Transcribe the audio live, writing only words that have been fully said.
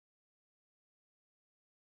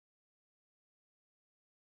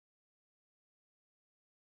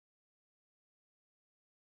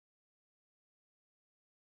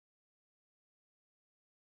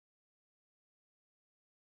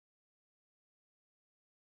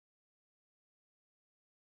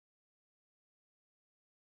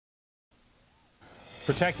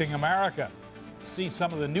Protecting America. See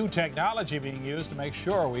some of the new technology being used to make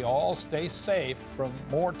sure we all stay safe from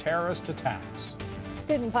more terrorist attacks.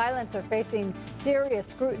 Student pilots are facing serious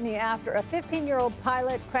scrutiny after a 15-year-old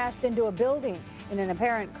pilot crashed into a building in an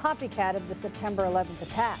apparent copycat of the September 11th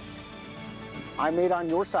attacks. I'm Made on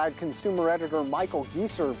Your Side consumer editor Michael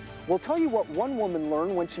Gieser will tell you what one woman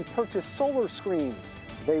learned when she purchased solar screens.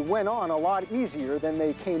 They went on a lot easier than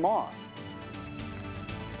they came off.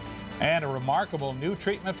 And a remarkable new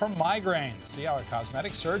treatment for migraines. See how a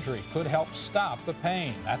cosmetic surgery could help stop the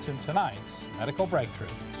pain. That's in tonight's Medical Breakthroughs.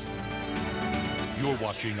 You're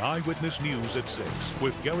watching Eyewitness News at 6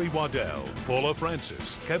 with Gary Waddell, Paula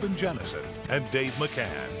Francis, Kevin Jennison, and Dave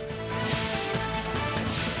McCann.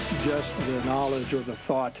 Just the knowledge or the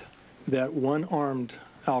thought that one armed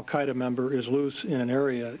Al-Qaeda member is loose in an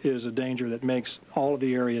area is a danger that makes all of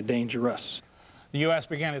the area dangerous. The U.S.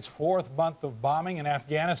 began its 4th month of bombing in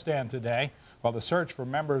Afghanistan today, while the search for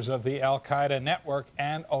members of the Al-Qaeda network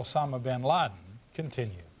and Osama bin Laden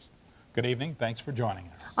continues. Good evening. Thanks for joining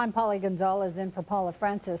us. I'm Gonzalez in for Paula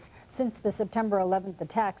Francis. Since the September 11th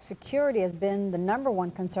attack, security has been the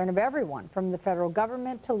 #1 concern of everyone, from the federal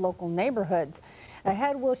government to local neighborhoods.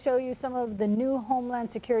 Ahead, we'll show you some of the new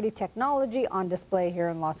Homeland Security technology on display here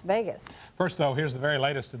in Las Vegas. First, though, here's the very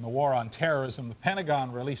latest in the war on terrorism. The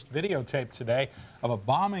Pentagon released videotape today of a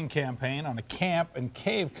bombing campaign on a camp and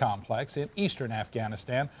cave complex in eastern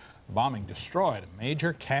Afghanistan. The bombing destroyed a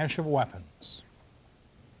major cache of weapons.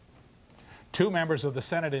 2 members of the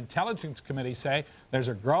Senate Intelligence Committee say there's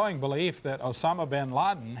a growing belief that Osama bin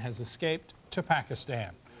Laden has escaped to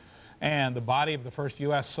Pakistan. And the body of the first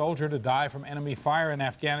U.S. soldier to die from enemy fire in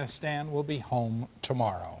Afghanistan will be home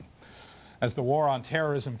tomorrow. As the war on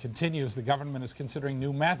terrorism continues, the government is considering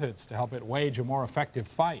new methods to help it wage a more effective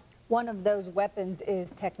fight. One of those weapons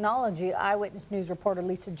is technology. Eyewitness News reporter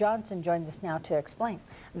Lisa Johnson joins us now to explain.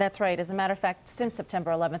 That's right. As a matter of fact, since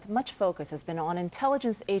September 11th, much focus has been on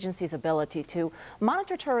intelligence agencies' ability to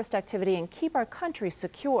monitor terrorist activity and keep our country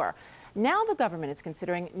secure. Now the government is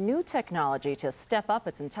considering new technology to step up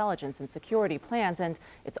its intelligence and security plans, and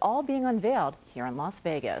it's all being unveiled here in Las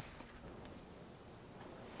Vegas.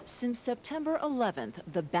 Since September 11th,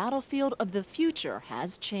 the battlefield of the future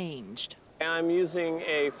has changed. I'm using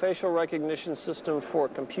a facial recognition system for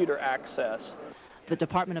computer access. The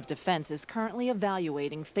Department of Defense is currently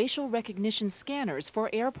evaluating facial recognition scanners for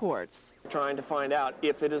airports. Trying to find out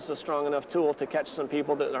if it is a strong enough tool to catch some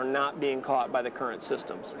people that are not being caught by the current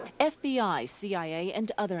systems. FBI, CIA,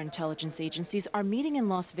 and other intelligence agencies are meeting in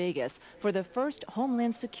Las Vegas for the first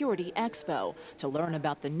Homeland Security Expo to learn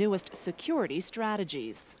about the newest security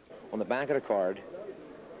strategies. On the back of the card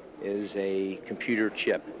is a computer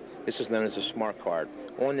chip. This is known as a smart card.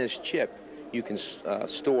 On this chip, you can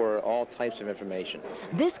store all types of information.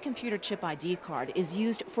 This computer chip ID card is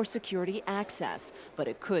used for security access, but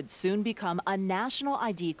it could soon become a national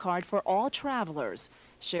ID card for all travelers.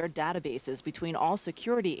 Shared databases between all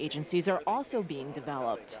security agencies are also being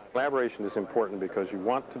developed. Collaboration is important because you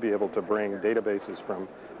want to be able to bring databases from,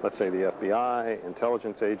 let's say, the FBI,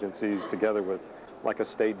 intelligence agencies, together with like a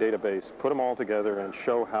state database, put them all together and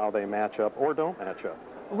show how they match up or don't match up.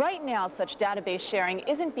 Right now, such database sharing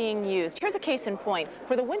isn't being used. Here's a case in point.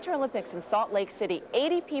 For the Winter Olympics in Salt Lake City,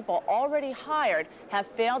 80 people already hired have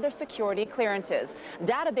failed their security clearances.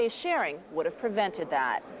 Database sharing would have prevented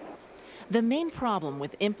that. The main problem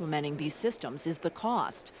with implementing these systems is the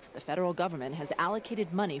cost. The federal government has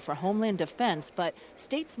allocated money for Homeland Defense, but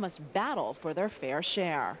states must battle for their fair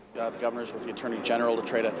share. The governor's with the Attorney General to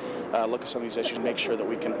try to look at some of these issues and make sure that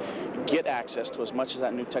we can get access to as much of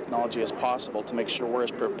that new technology as possible to make sure we're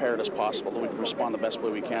as prepared as possible, that we can respond the best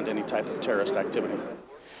way we can to any type of terrorist activity.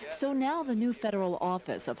 So now the new federal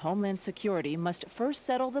office of Homeland Security must first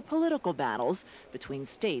settle the political battles between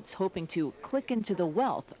states hoping to click into the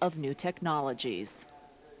wealth of new technologies.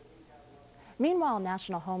 Meanwhile,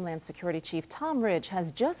 National Homeland Security Chief Tom Ridge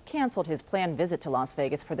has just canceled his planned visit to Las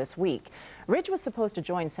Vegas for this week. Ridge was supposed to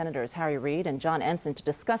join Senators Harry Reid and John Ensign to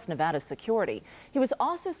discuss Nevada's security. He was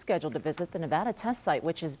also scheduled to visit the Nevada test site,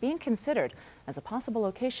 which is being considered as a possible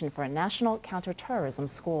location for a national counterterrorism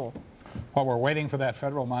school. While we're waiting for that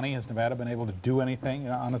federal money, has Nevada been able to do anything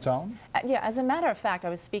on its own? Yeah, as a matter of fact, I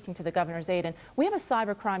was speaking to the governor's aide, and we have a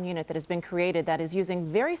cybercrime unit that has been created that is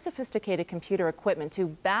using very sophisticated computer equipment to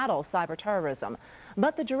battle cyber terrorism.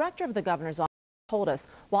 But the director of the governor's office told us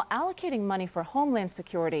while allocating money for Homeland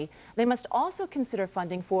Security, they must also consider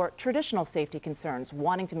funding for traditional safety concerns,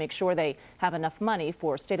 wanting to make sure they have enough money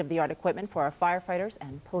for state-of-the-art equipment for our firefighters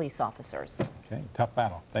and police officers. Okay, tough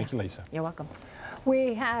battle. Thank you, Lisa. You're welcome.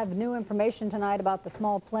 We have new information tonight about the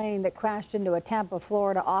small plane that crashed into a Tampa,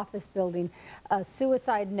 Florida office building. A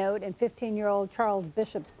suicide note in 15-year-old Charles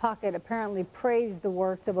Bishop's pocket apparently praised the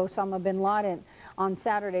works of Osama bin Laden. On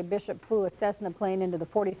Saturday, Bishop flew a Cessna plane into the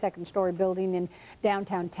 42nd story building in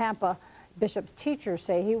downtown Tampa. Bishop's teachers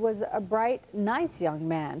say he was a bright, nice young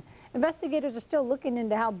man. Investigators are still looking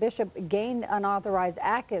into how Bishop gained unauthorized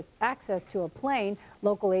access to a plane.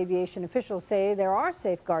 Local aviation officials say there are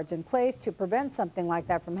safeguards in place to prevent something like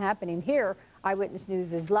that from happening here. Eyewitness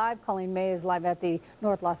News is live. Colleen May is live at the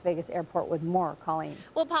North Las Vegas airport with more. Colleen.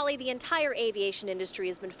 Well, Polly, the entire aviation industry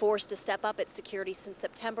has been forced to step up its security since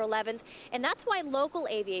September 11th, and that's why local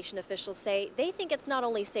aviation officials say they think it's not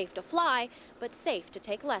only safe to fly, but safe to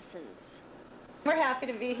take lessons. We're happy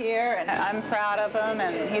to be here, and I'm proud of him,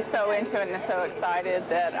 and he's so into it and so excited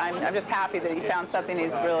that I'm just happy that he found something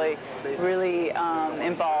he's really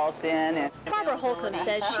involved in. Barbara Holcomb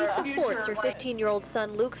says she supports her 15-year-old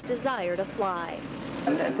son Luke's desire to fly.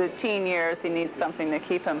 In the teen years, he needs something to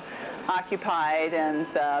keep him occupied, and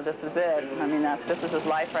this is it. I mean, this is his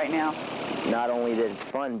life right now. Not only that it's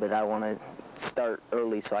fun, but I want to start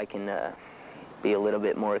early so I can be a little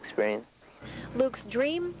bit more experienced. Luke's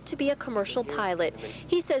dream to be a commercial pilot.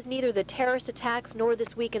 He says neither the terrorist attacks nor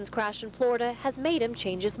this weekend's crash in Florida has made him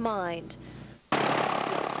change his mind.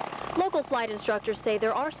 Local flight instructors say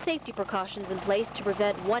there are safety precautions in place to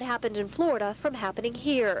prevent what happened in Florida from happening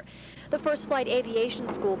here. The First Flight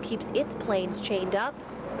Aviation School keeps its planes chained up,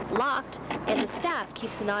 locked, and the staff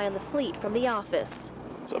keeps an eye on the fleet from the office.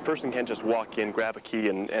 So a person can't just walk in, grab a key,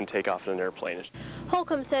 and take off in an airplane.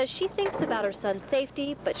 Holcomb says she thinks about her son's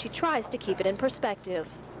safety, but she tries to keep it in perspective.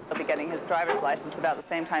 He'll be getting his driver's license about the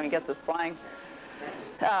same time he gets his flying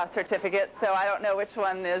certificate, so I don't know which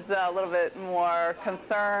one is a little bit more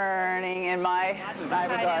concerning in my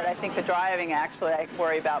regard. I think the driving, actually, I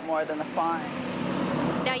worry about more than the flying.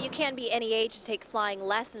 Now, you can be any age to take flying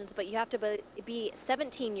lessons, but you have to be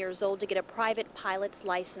 17 years old to get a private pilot's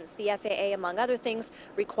license. The FAA, among other things,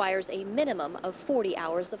 requires a minimum of 40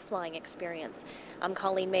 hours of flying experience. I'm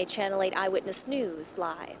Colleen May, Channel 8 Eyewitness News,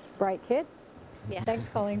 live. Bright kid. Yeah. Thanks,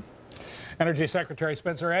 Colleen. Energy Secretary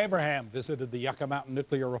Spencer Abraham visited the Yucca Mountain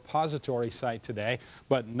nuclear repository site today,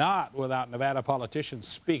 but not without Nevada politicians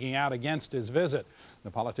speaking out against his visit. The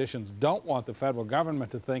politicians don't want the federal government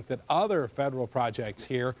to think that other federal projects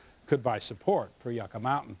here could buy support for Yucca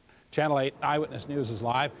Mountain. Channel 8 Eyewitness News is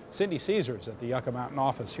live. Cindy Cesare is at the Yucca Mountain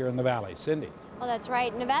office here in the valley. Cindy. Well, that's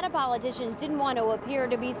right. Nevada politicians didn't want to appear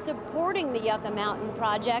to be supporting the Yucca Mountain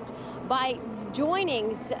project by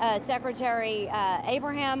joining Secretary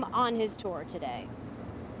Abraham on his tour today.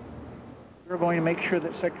 We're going to make sure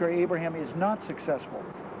that Secretary Abraham is not successful.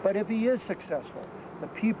 But if he is successful, the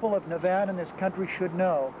people of Nevada and this country should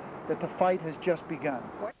know that the fight has just begun.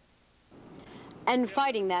 And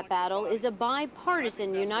fighting that battle is a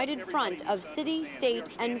bipartisan united front of city, state,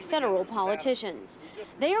 and federal politicians.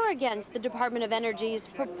 They are against the Department of Energy's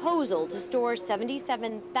proposal to store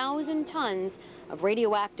 77,000 tons of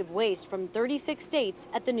radioactive waste from 36 states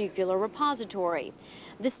at the nuclear repository.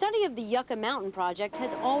 The study of the Yucca Mountain project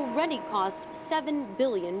has already cost $7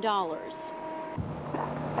 billion.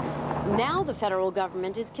 Now the federal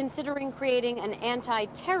government is considering creating an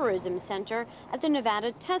anti-terrorism center at the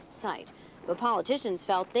Nevada test site. But politicians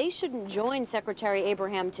felt they shouldn't join Secretary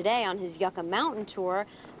Abraham today on his Yucca Mountain tour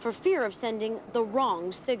for fear of sending the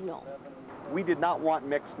wrong signal. We did not want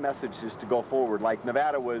mixed messages to go forward, like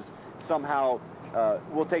Nevada was somehow,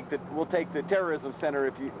 we'll take the terrorism center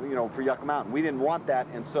if you know, for Yucca Mountain. We didn't want that,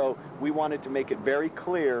 and so we wanted to make it very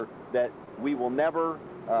clear that we will never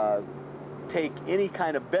take any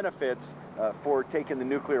kind of benefits for taking the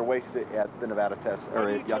nuclear waste at the Nevada test, or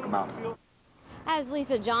at Yucca Mountain. As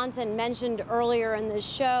Lisa Johnson mentioned earlier in the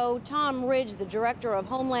show, Tom Ridge, the director of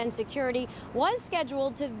Homeland Security, was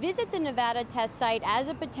scheduled to visit the Nevada test site as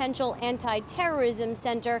a potential anti-terrorism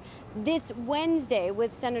center this Wednesday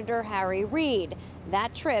with Senator Harry Reid.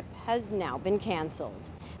 That trip has now been canceled.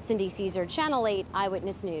 Cindy Cesare, Channel 8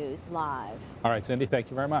 Eyewitness News, live. All right, Cindy, thank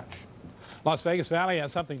you very much. Las Vegas Valley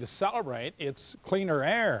has something to celebrate. It's cleaner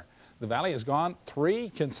air. The valley has gone 3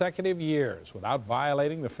 consecutive years without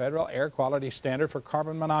violating the federal air quality standard for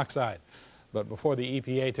carbon monoxide. But before the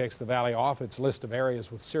EPA takes the valley off its list of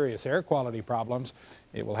areas with serious air quality problems,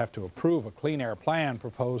 it will have to approve a clean air plan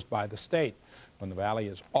proposed by the state. When the valley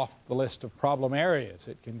is off the list of problem areas,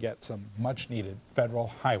 it can get some much-needed federal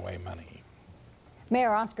highway money.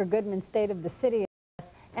 Mayor Oscar Goodman, State of the City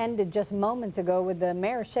ended just moments ago with the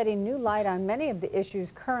mayor shedding new light on many of the issues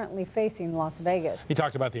currently facing Las Vegas. He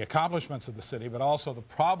talked about the accomplishments of the city, but also the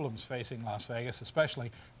problems facing Las Vegas,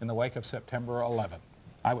 especially in the wake of September 11th.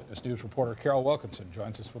 Eyewitness News reporter Carol Wilkinson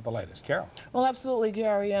joins us with the latest. Carol. Well, absolutely,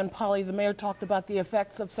 Gary and Polly. The mayor talked about the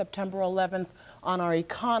effects of September 11th on our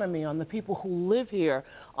economy, on the people who live here,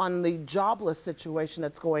 on the jobless situation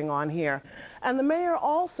that's going on here. And the mayor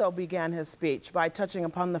also began his speech by touching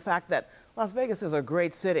upon the fact that Las Vegas is a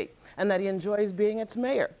great city and that he enjoys being its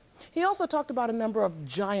mayor. He also talked about a number of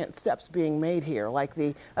giant steps being made here, like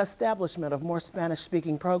the establishment of more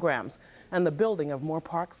Spanish-speaking programs and the building of more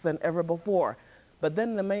parks than ever before. But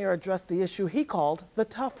then the mayor addressed the issue he called the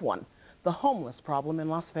tough one, the homeless problem in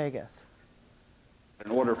Las Vegas.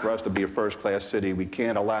 In order for us to be a first-class city, we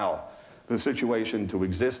can't allow the situation to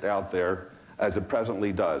exist out there as it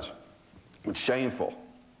presently does. It's shameful,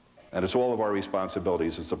 and it's all of our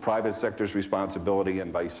responsibilities. It's the private sector's responsibility,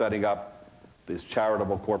 and by setting up this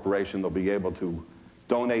charitable corporation, they'll be able to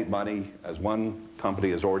donate money, as one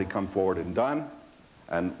company has already come forward and done,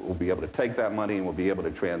 and we'll be able to take that money and we'll be able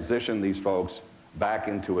to transition these folks back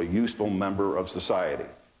into a useful member of society.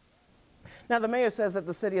 Now, the mayor says that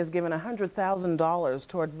the city has given $100,000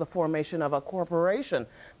 towards the formation of a corporation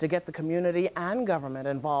to get the community and government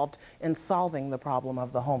involved in solving the problem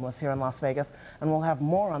of the homeless here in Las Vegas. And we'll have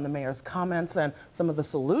more on the mayor's comments and some of the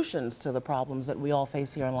solutions to the problems that we all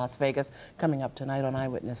face here in Las Vegas coming up tonight on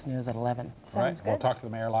Eyewitness News at 11. Sounds good. We'll talk to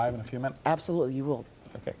the mayor live in a few minutes. Absolutely, you will.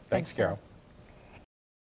 Okay, thanks Carol.